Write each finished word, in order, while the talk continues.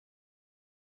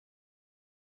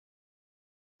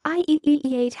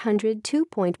IEEE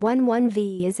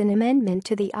 802.11v is an amendment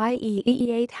to the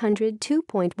IEEE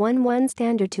 802.11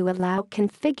 standard to allow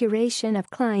configuration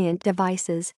of client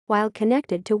devices while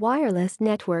connected to wireless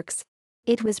networks.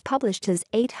 It was published as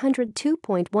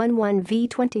 802.11v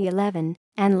 2011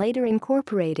 and later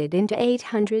incorporated into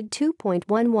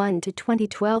 802.11 to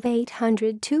 2012.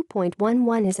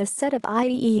 802.11 is a set of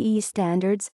IEEE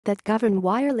standards that govern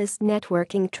wireless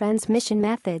networking transmission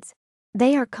methods.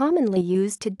 They are commonly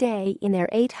used today in their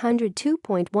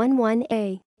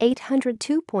 802.11a,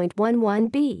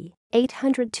 802.11b,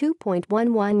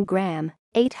 802.11 gram,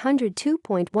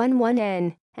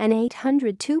 802.11n, and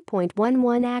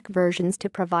 802.11 AC versions to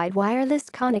provide wireless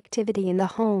connectivity in the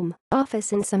home,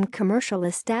 office, and some commercial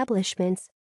establishments.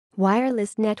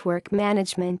 Wireless network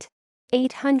management.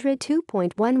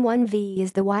 802.11v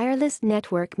is the wireless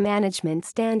network management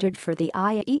standard for the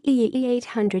IEEE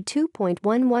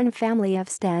 802.11 family of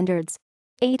standards.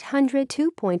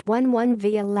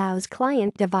 802.11v allows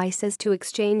client devices to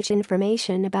exchange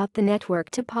information about the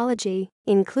network topology,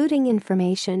 including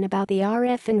information about the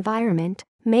RF environment,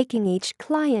 making each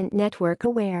client network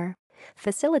aware,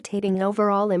 facilitating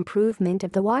overall improvement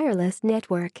of the wireless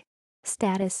network.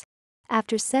 Status.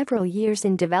 After several years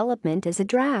in development as a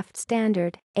draft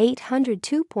standard,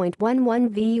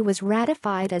 802.11v was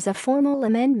ratified as a formal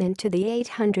amendment to the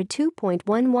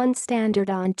 802.11 standard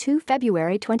on 2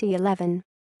 February 2011.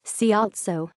 See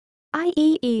also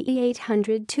IEEE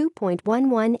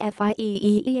 802.11 F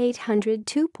IEEE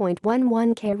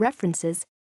 802.11K references.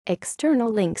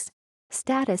 External links.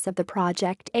 Status of the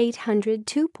project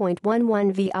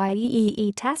 802.11v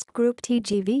IEEE Task Group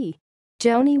TGV.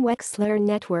 Joni Wexler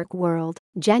Network World,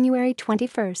 January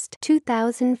 21,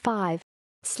 2005.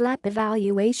 SLAP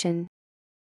evaluation.